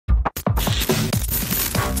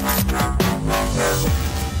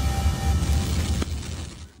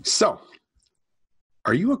So,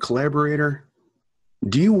 are you a collaborator?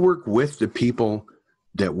 Do you work with the people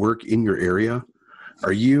that work in your area?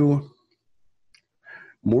 Are you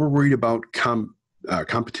more worried about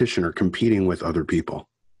competition or competing with other people?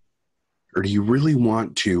 Or do you really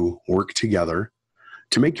want to work together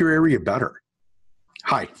to make your area better?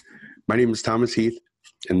 Hi, my name is Thomas Heath,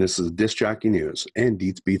 and this is Disc Jockey News and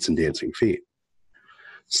Deets, Beats, and Dancing Feet.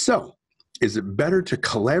 So, is it better to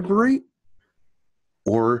collaborate,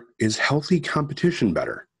 or is healthy competition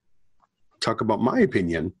better? I'll talk about my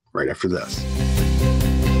opinion right after this.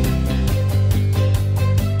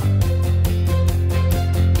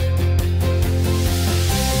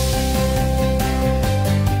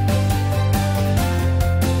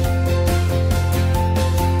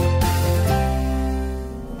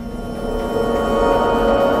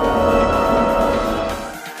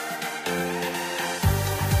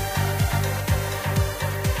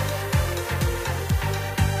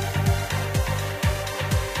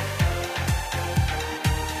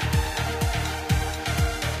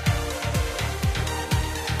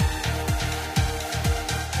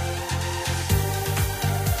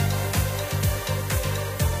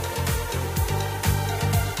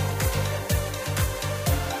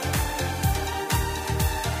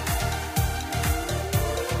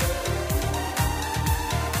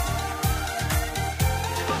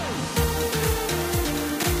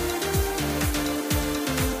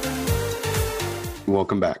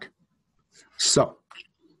 Welcome back. So,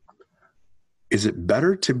 is it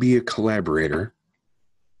better to be a collaborator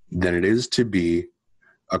than it is to be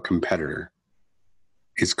a competitor?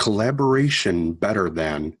 Is collaboration better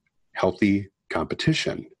than healthy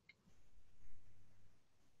competition?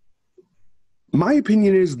 My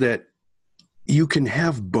opinion is that you can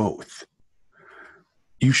have both.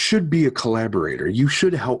 You should be a collaborator. You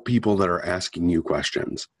should help people that are asking you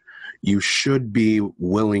questions. You should be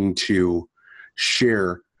willing to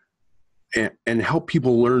share and help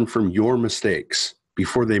people learn from your mistakes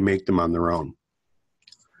before they make them on their own.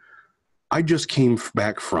 I just came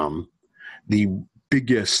back from the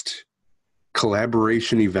biggest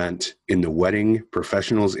collaboration event in the wedding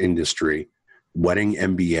professionals industry, Wedding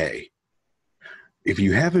MBA. If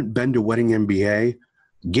you haven't been to Wedding MBA,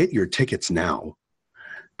 get your tickets now,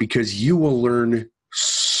 because you will learn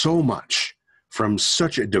so much from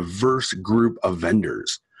such a diverse group of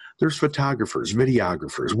vendors. There's photographers,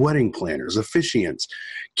 videographers, wedding planners, officiants,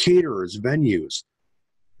 caterers, venues,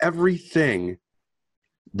 everything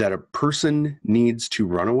that a person needs to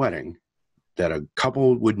run a wedding, that a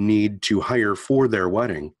couple would need to hire for their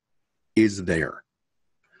wedding, is there.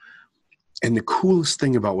 And the coolest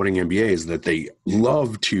thing about Wedding MBA is that they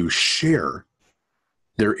love to share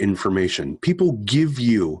their information. People give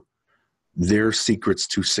you their secrets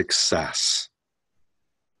to success.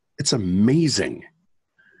 It's amazing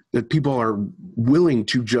that people are willing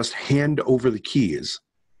to just hand over the keys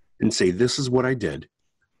and say, this is what I did.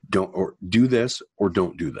 Or do this or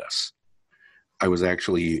don't do this. I was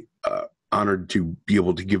actually honored to be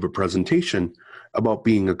able to give a presentation about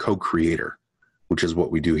being a co-creator, which is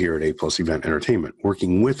what we do here at A+ Event Entertainment,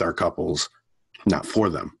 working with our couples, not for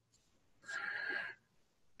them.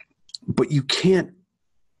 But you can't,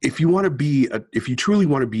 if you truly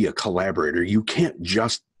want to be a collaborator, you can't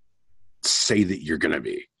just say that you're going to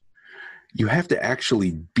be. You have to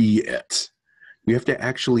actually be it. You have to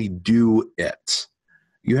actually do it.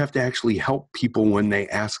 You have to actually help people when they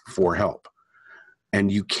ask for help. And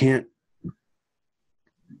you can't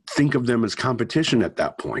think of them as competition at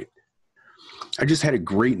that point. I just had a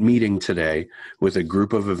great meeting today with a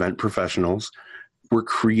group of event professionals. We're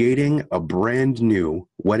creating a brand new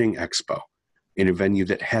wedding expo in a venue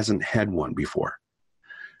that hasn't had one before.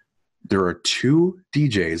 There are 2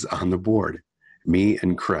 DJs on the board, me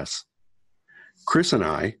and Chris. Chris and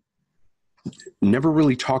I never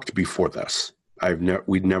really talked before this.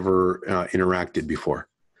 We'd never interacted before.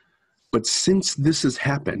 But since this has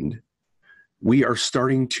happened, we are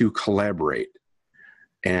starting to collaborate.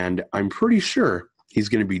 And I'm pretty sure he's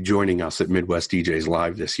going to be joining us at Midwest DJs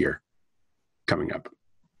Live this year, coming up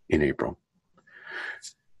in April.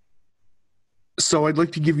 So I'd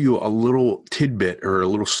like to give you a little tidbit or a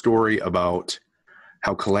little story about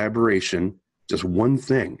how collaboration, just one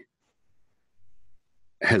thing,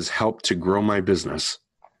 has helped to grow my business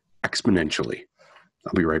exponentially.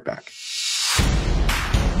 I'll be right back.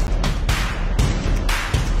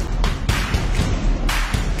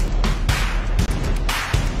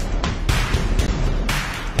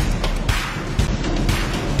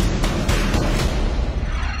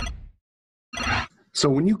 So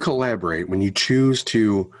when you collaborate, when you choose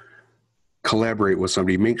to collaborate with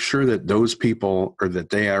somebody, make sure that those people, or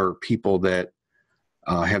that they are people that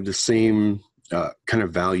have the same kind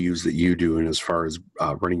of values that you do, and as far as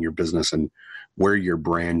running your business and where your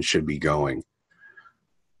brand should be going.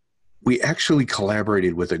 We actually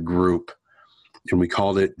collaborated with a group, and we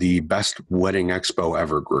called it the Best Wedding Expo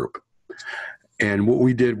Ever group. And what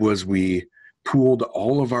we did was we pooled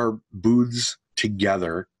all of our booths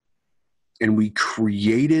together, and we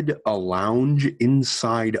created a lounge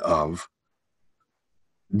inside of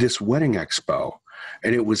this wedding expo.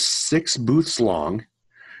 And it was 6 booths long,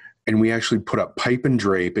 and we actually put up pipe and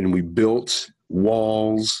drape, and we built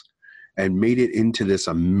walls and made it into this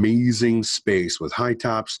amazing space with high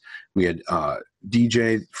tops. We had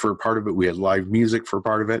DJ for part of it. We had live music for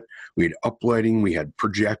part of it. We had uplighting. We had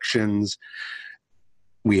projections.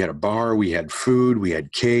 We had a bar. We had food. We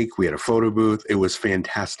had cake. We had a photo booth. It was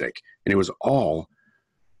fantastic. And it was all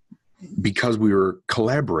because we were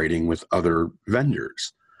collaborating with other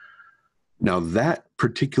vendors. Now, that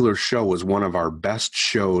particular show was one of our best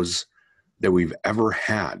shows that we've ever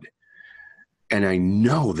had. And I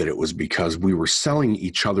know that it was because we were selling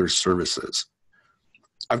each other's services.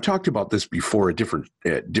 I've talked about this before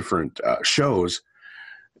at different shows,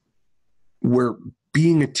 where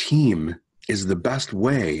being a team is the best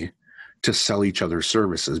way to sell each other's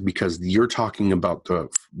services, because you're talking about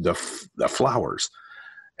the flowers,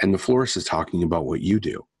 and the florist is talking about what you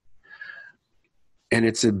do. And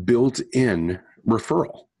it's a built-in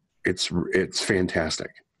referral. It's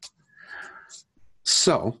fantastic.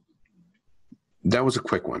 So that was a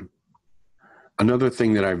quick one. Another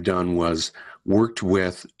thing that I've done was worked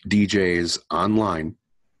with DJs online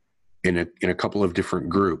in a couple of different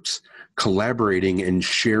groups, collaborating and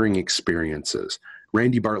sharing experiences.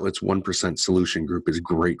 Randy Bartlett's 1% Solution group is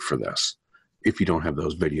great for this. If you don't have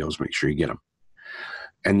those videos, make sure you get them.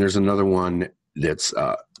 And there's another one that's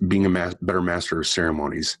Being a Better Master of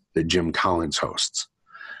Ceremonies that Jim Collins hosts.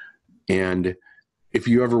 And if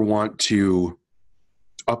you ever want to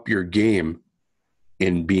up your game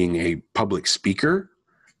in being a public speaker,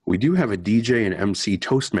 we do have a DJ and MC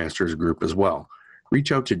Toastmasters group as well.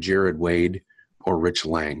 Reach out to Jared Wade or Rich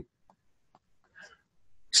Lang.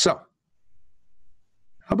 So,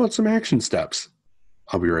 how about some action steps?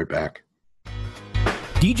 I'll be right back.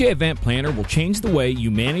 DJ Event Planner will change the way you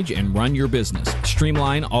manage and run your business.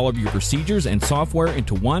 Streamline all of your procedures and software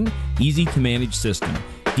into one easy-to-manage system.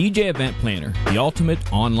 DJ Event Planner, the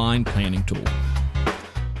ultimate online planning tool.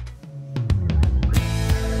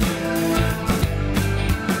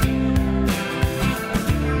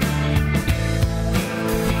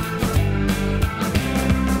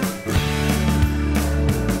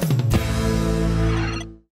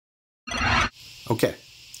 Okay,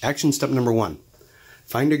 action step number 1.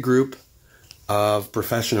 Find a group of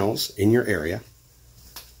professionals in your area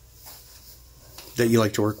that you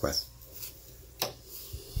like to work with.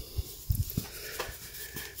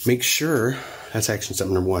 Make sure, that's action step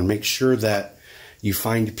number 1, make sure that you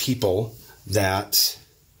find people that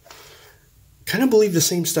kind of believe the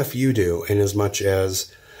same stuff you do, in as much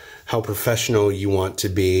as how professional you want to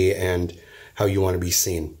be and how you want to be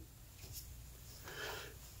seen.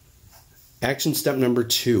 Action step number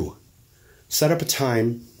 2. Set up a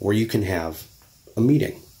time where you can have a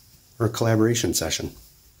meeting or a collaboration session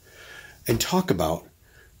and talk about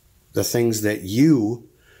the things that you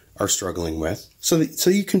are struggling with, so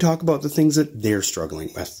you can talk about the things that they're struggling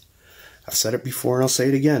with. I've said it before and I'll say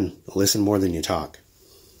it again. Listen more than you talk.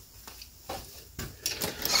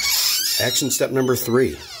 Action step number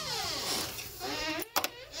 3.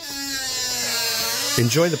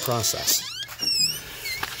 Enjoy the process,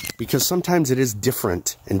 because sometimes it is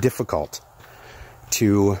different and difficult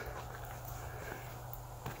to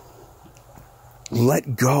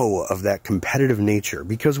let go of that competitive nature,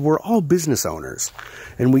 because we're all business owners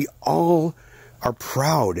and we all are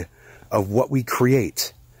proud of what we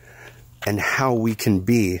create and how we can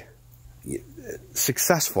be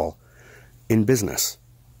successful in business.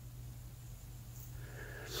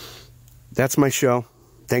 That's my show.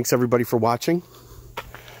 Thanks everybody for watching.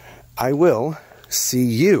 I will see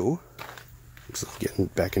you, just getting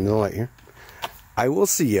back into the light here. I will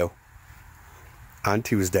see you on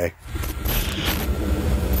Tuesday.